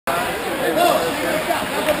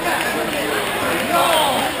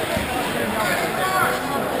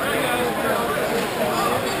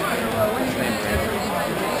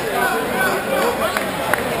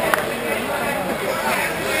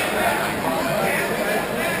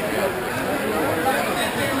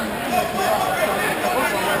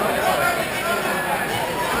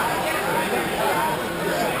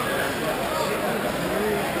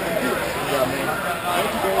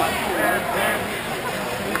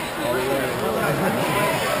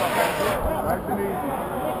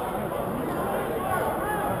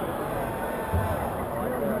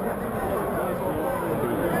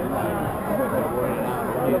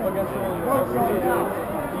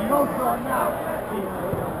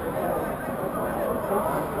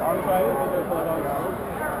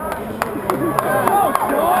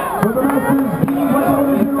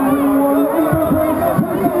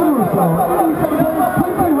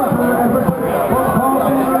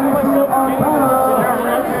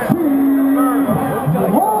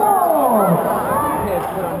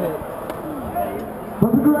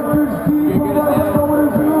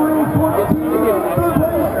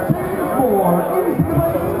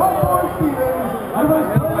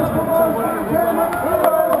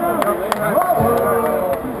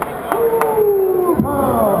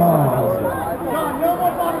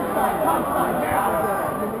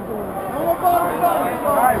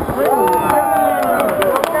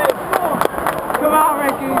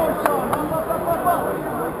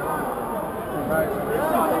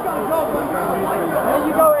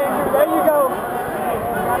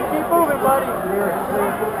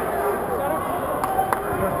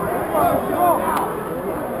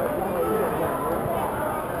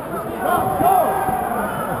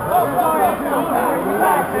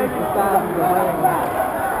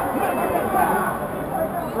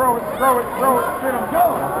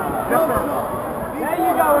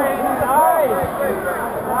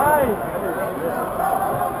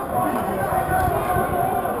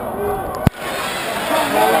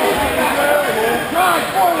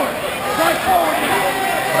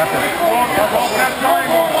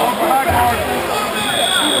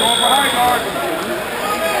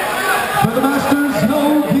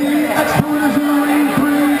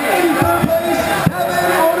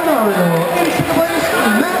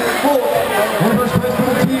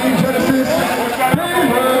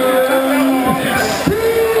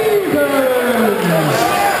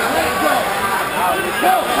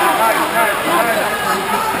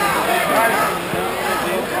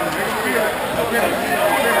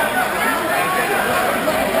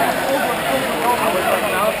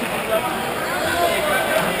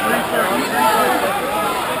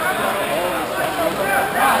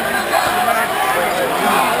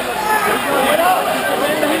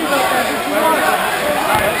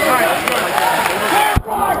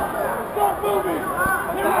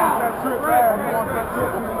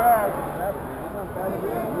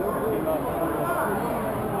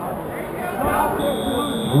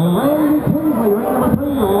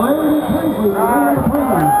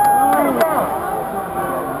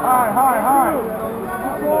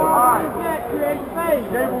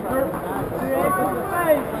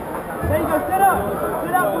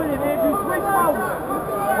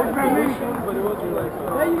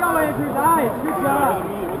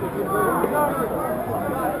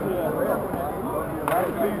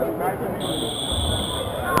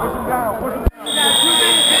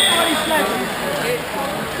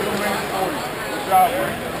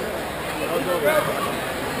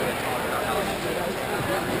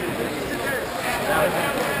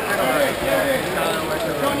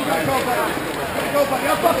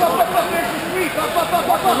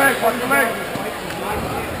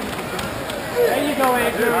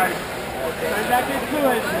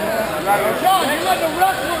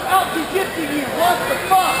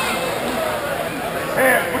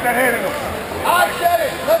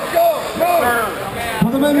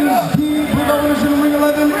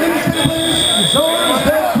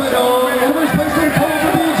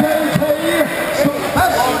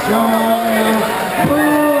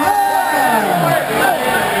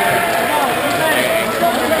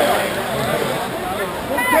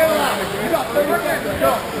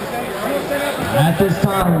At this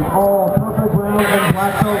time, all purple, brown, and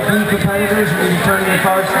black belt blue competitors will be returning their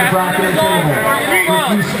cards to the bracket table.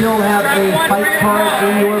 If you still have a fight card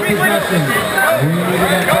in your possession, we need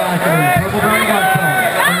that bracket. Purple, brown, black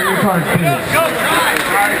belt. Under your cards, please.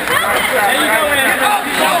 There you go,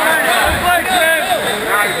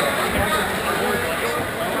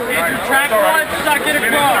 Andrew, track one, suck it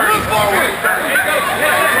across. Move forward.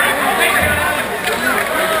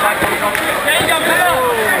 There you go, come on.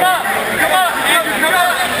 Come on, Andrew, come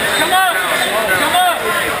on. Come on. Come on.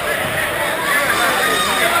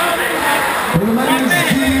 For the men's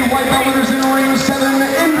team, white belt winners in ring 7,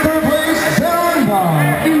 in third place, Barra.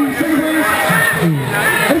 In second place,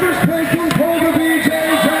 in first place,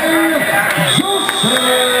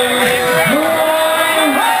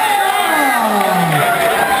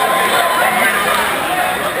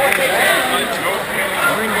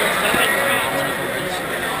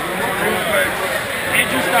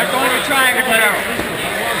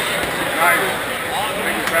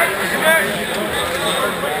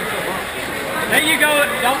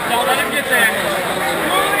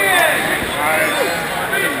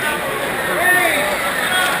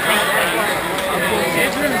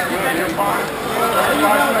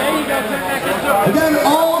 Again,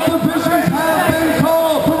 all divisions have been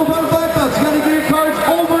called. Purple, brown, and black belts, you got to get your cards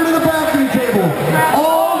over to the bracketing table.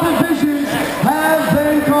 All divisions have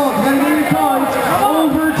been called. You got to get your cards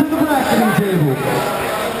over to the bracketing table.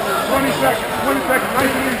 20 seconds. 20 seconds.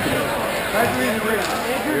 Nice and easy. Nice and easy, Rick.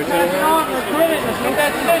 Andrew, pass it on. Let's win it. Let's get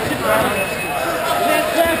that submission, bro.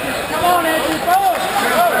 Come on, Andrew. Go.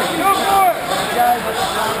 Go for it. Keep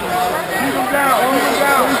him down. Keep him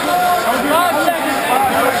down. 5 seconds. 5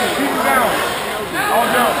 seconds. Keep him down. All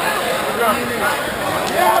down.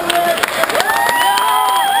 Yeah, Rick.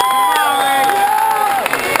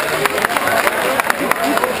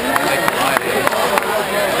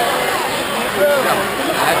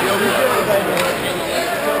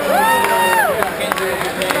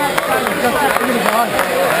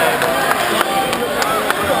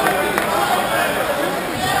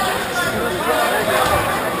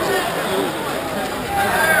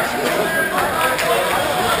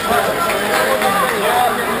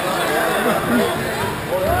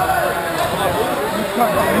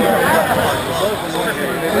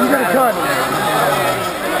 You got a cut.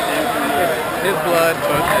 His blood,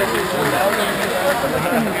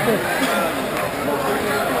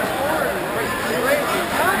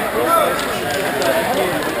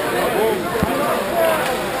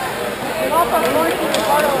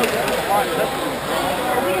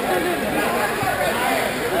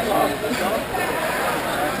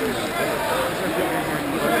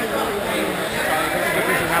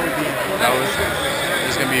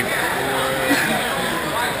 it's gonna be.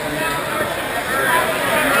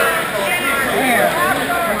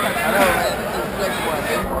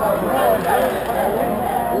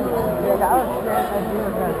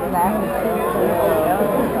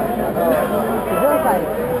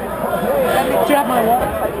 Trap my water.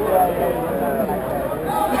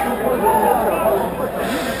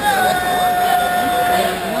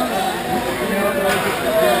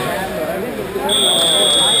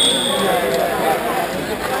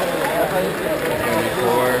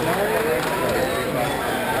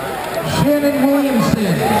 Shannon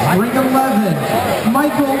Williamson, ring 11.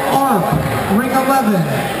 Michael Arp, ring 11.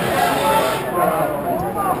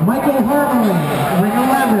 Michael Harmony, ring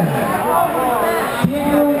 11.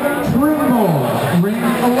 Daniel Trimble, ring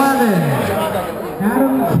 11.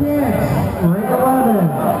 Adam Chance, ring 11.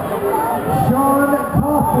 Sean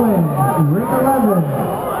Coughlin, ring 11.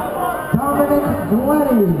 Dominic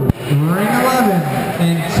Glenny, ring 11.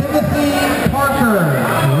 And Timothy Parker,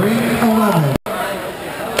 ring 11.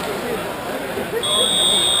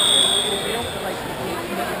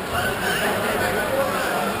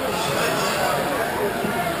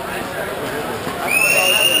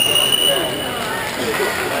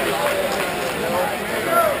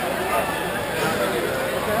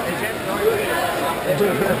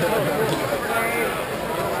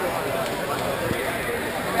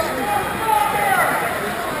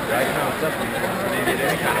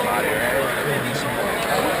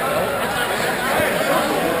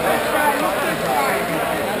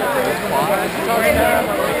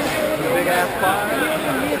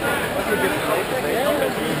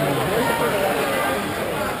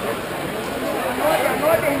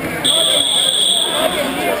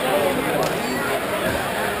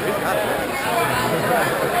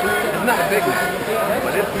 It's not a big one,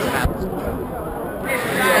 but it's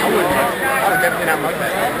I would definitely not look at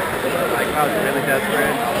it. Like, if I was really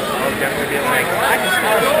desperate, I would definitely be like, I can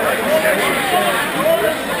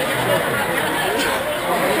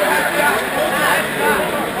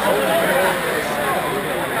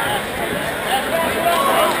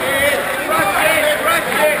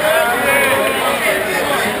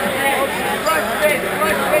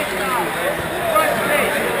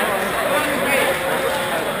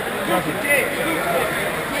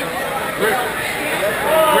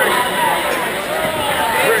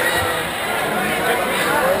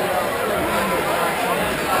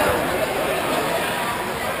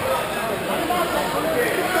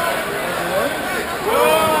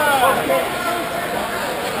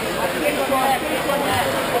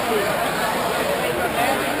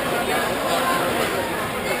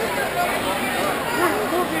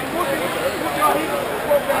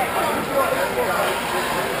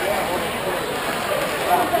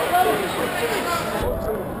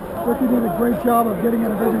Ricky did a great job of getting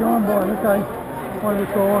in a big arm bar. Okay, wanted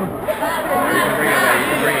to go on. You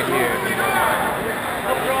can bring it here.